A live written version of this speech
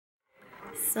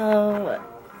So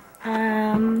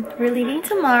we're leaving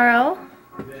tomorrow,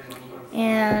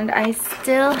 and I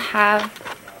still have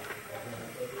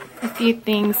a few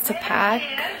things to pack,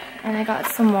 and I got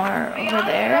some more over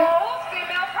there.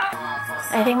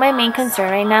 I think my main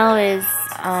concern right now is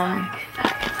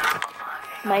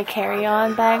my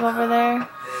carry-on bag over there.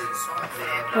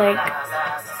 Like,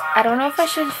 I don't know if I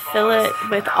should fill it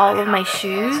with all of my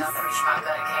shoes,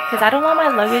 because I don't want my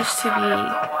luggage to be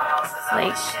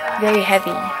like very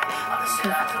heavy.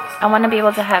 I want to be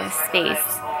able to have space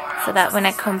so that when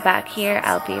I come back here,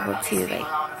 I'll be able to like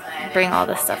bring all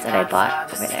the stuff that I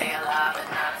bought over there.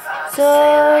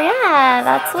 So yeah,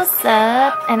 that's what's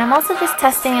up. And I'm also just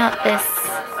testing out this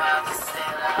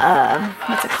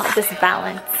what's it called, this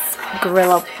balance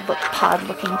gorilla pod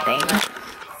looking thing.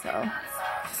 So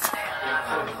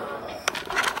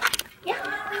yeah,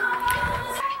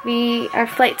 our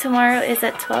flight tomorrow is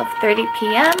at 12:30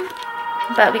 p.m.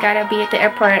 but we gotta be at the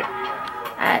airport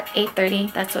at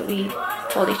 8:30. That's what we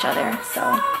told each other. So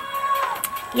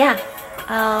yeah,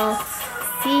 I'll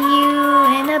see you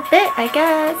in a bit, I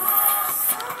guess.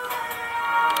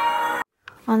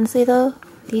 Honestly though,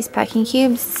 these packing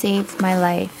cubes saved my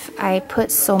life. I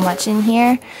put so much in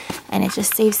here and it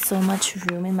just saves so much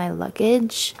room in my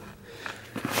luggage.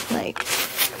 Like,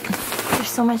 there's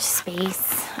so much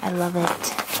space. I love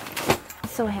it.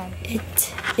 So handy.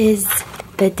 It is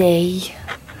the day,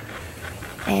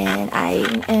 and I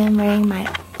am wearing my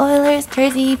Oilers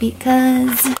jersey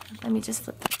because, let me just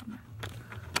flip that one.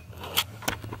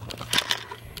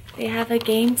 They have a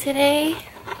game today,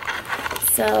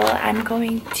 so I'm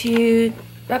going to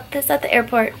wrap this at the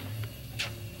airport.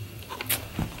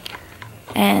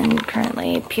 And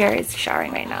currently Pierre is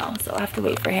showering right now, so I'll have to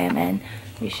wait for him, and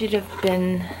we should have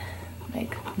been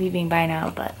like leaving by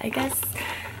now, but I guess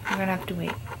we're gonna have to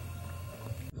wait.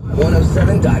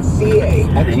 107.ca.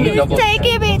 He's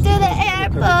taking me to the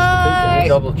airport.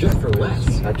 Double just for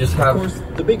less. I just have. Of course,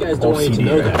 the big guys don't want you to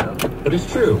know that, but it's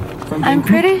true. I'm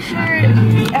pretty sure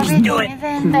everything is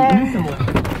in there.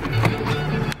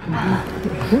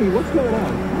 Hey, what's going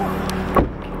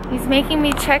on? He's making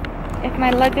me check if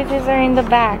my luggages are in the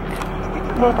back,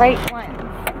 the right ones,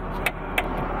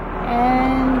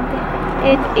 and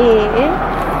it is.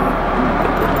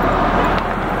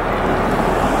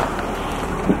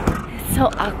 It's so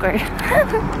awkward.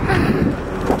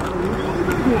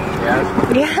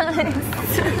 Yes.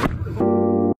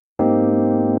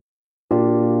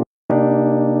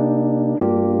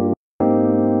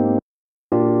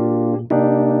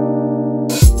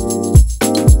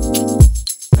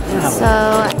 So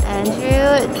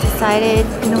Andrew decided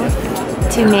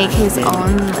to make his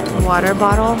own water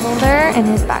bottle holder in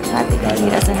his backpack because he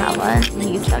doesn't have one.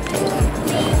 He used duct tape.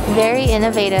 Very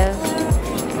innovative.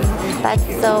 That's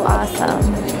so awesome.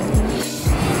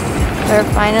 We're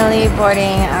finally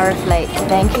boarding our flight to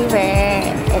Vancouver.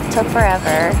 It took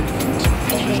forever.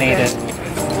 We made it.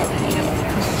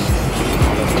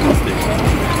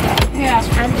 Yeah,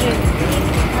 Andrew.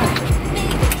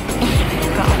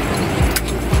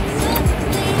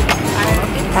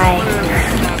 Bye.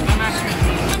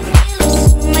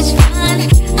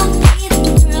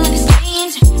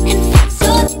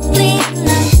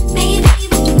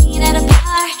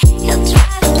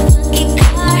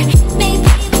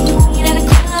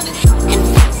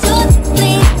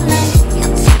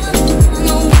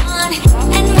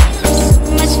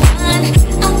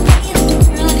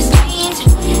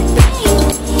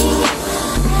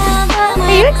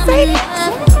 Are you excited?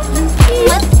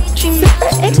 Super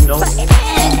excited.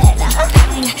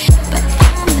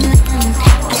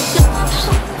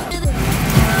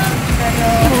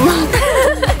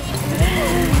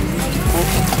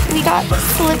 We got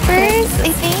slippers, I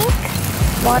think,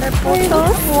 water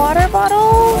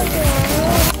bottles,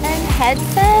 and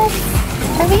headsets,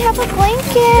 and we have a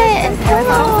blanket and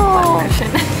pillow.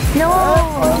 No,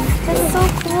 that's so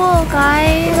cool,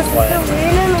 guys.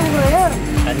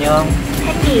 안녕.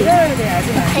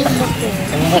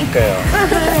 행복해요.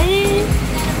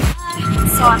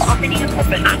 So I'm opening up the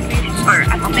package, or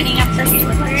I'm opening up the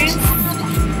slippers.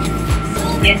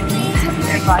 Yes,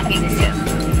 they're blocking it too.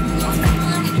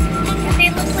 And they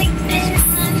look like this.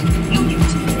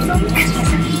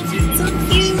 So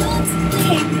cute.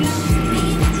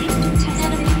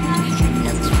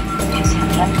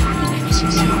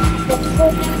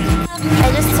 I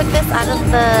just took this out of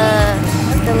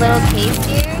the little case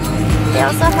here. They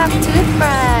also have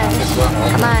toothbrush.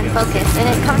 Come on, focus. And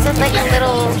it comes with like a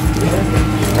little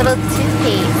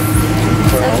toothpaste.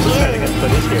 So cute.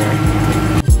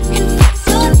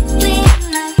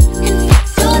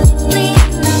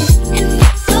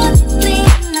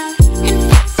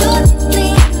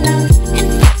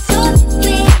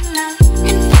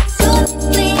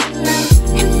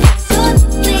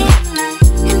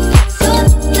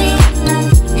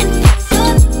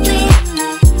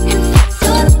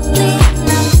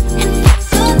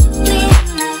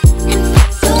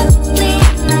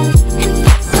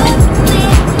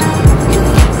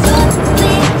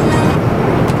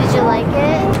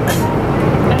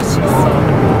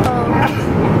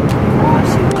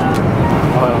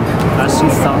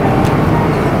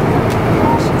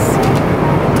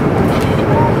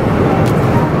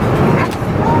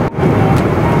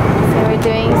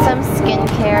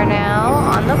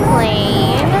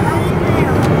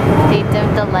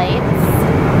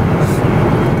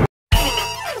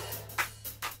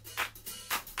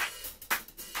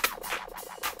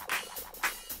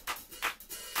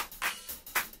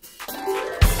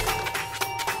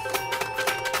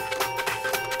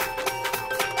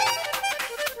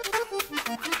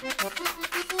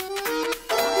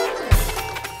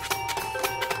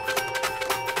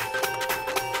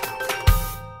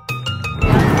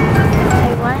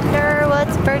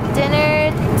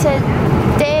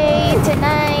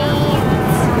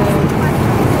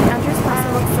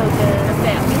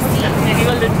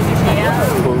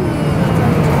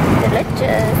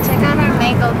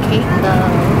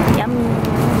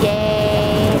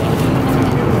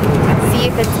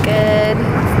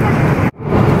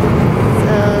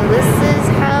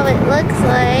 looks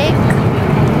like.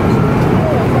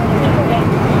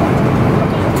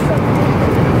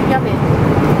 Yummy.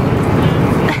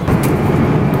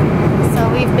 So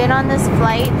we've been on this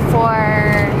flight for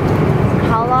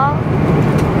how long?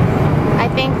 I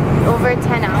think over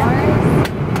 10 hours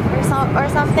or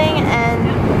something, and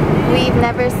we've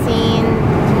never seen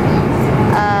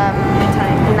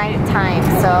nighttime.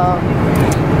 So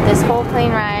this whole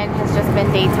plane ride has just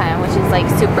been daytime, which is like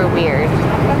super weird.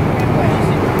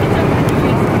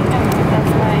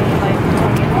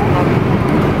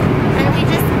 And we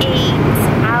just ate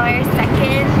our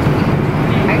second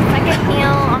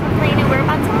meal on the plane, and we're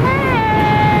about to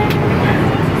land.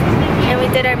 And we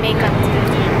did our makeup too.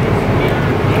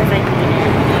 Because I need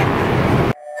it.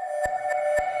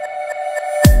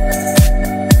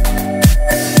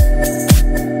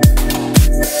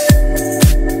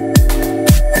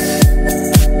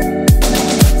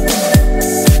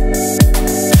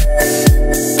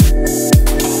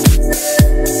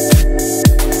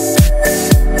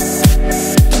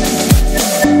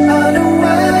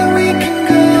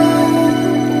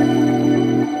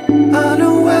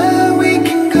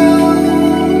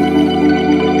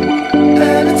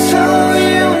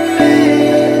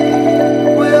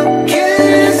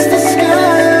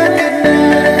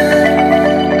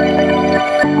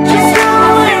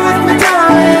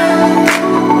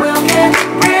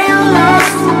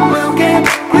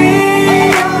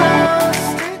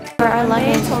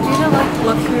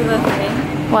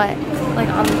 What? Like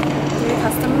on through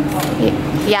customs?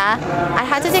 Yeah. I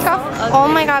had to take off. Oh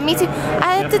my god, me too.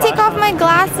 I had to take off my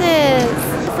glasses.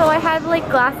 So I had like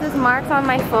glasses marks on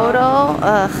my photo.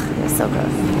 Ugh, it was so gross.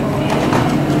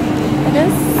 It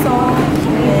is so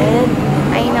humid.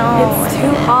 I know. It's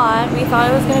too hot. We thought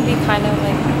it was gonna be kind of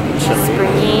like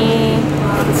springy.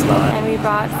 But it's not. And we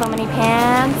brought so many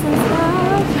pants and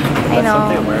stuff. I That's know. what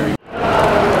they're wearing.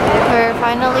 We're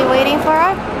finally waiting for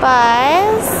our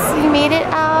bus. We made it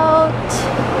out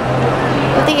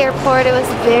of the airport. It was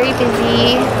very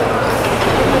busy.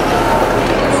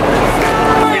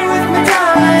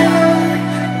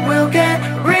 We'll get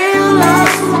real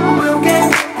lost. We'll get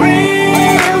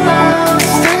real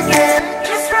lost again.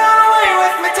 Just run away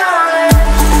with me, darling.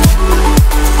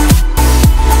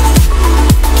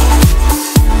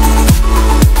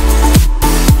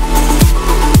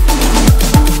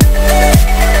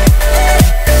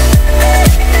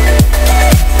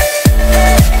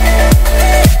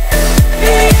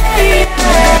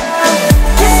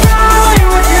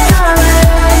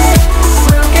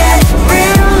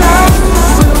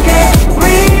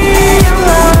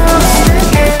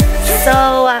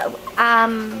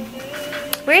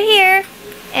 We're here,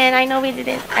 and I know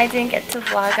I didn't get to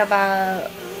vlog about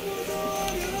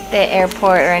the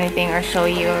airport or anything or show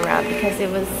you around because it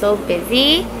was so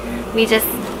busy. We just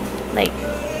like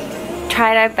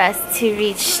tried our best to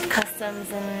reach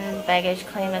customs and baggage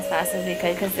claim as fast as we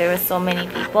could because there were so many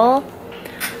people.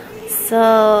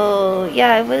 So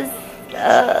yeah, it was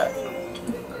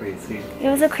Crazy. it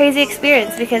was a crazy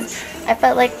experience because I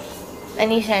felt like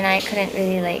Anisha and I couldn't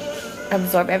really like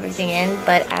absorb everything in,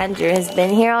 but Andrew has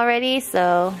been here already,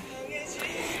 so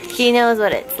he knows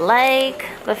what it's like.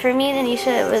 But for me and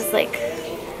Anisha, it was like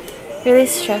really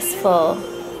stressful.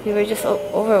 We were just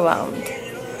overwhelmed.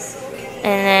 And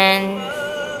then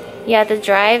yeah, the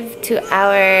drive to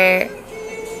our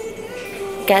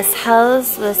guest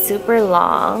house was super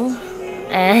long,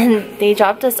 and they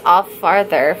dropped us off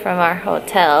farther from our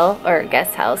hotel or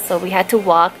guest house, so we had to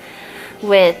walk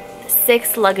with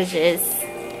 6 luggages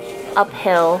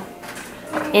uphill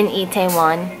in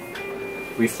Itaewon.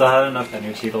 We still had enough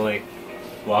energy to like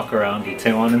walk around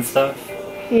Itaewon and stuff.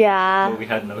 Yeah. But we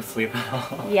had no sleep at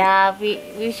all. Yeah,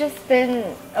 we've just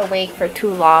been awake for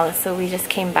too long, so we just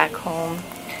came back home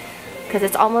because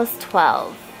it's almost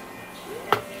 12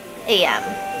 a.m.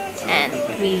 and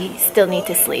we still need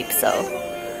to sleep, so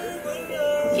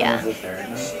yeah.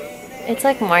 It's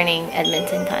like morning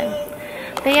Edmonton time.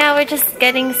 But yeah, we're just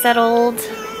getting settled,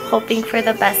 hoping for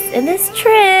the best in this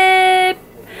trip.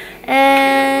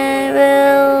 And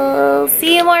we'll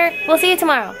see you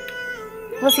tomorrow.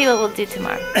 We'll see what we'll do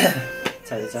tomorrow.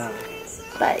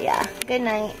 But yeah, good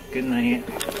night. Good night.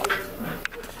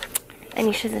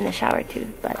 Anisha's in the shower too,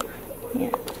 but yeah.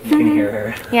 You can hear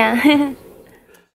her. Yeah.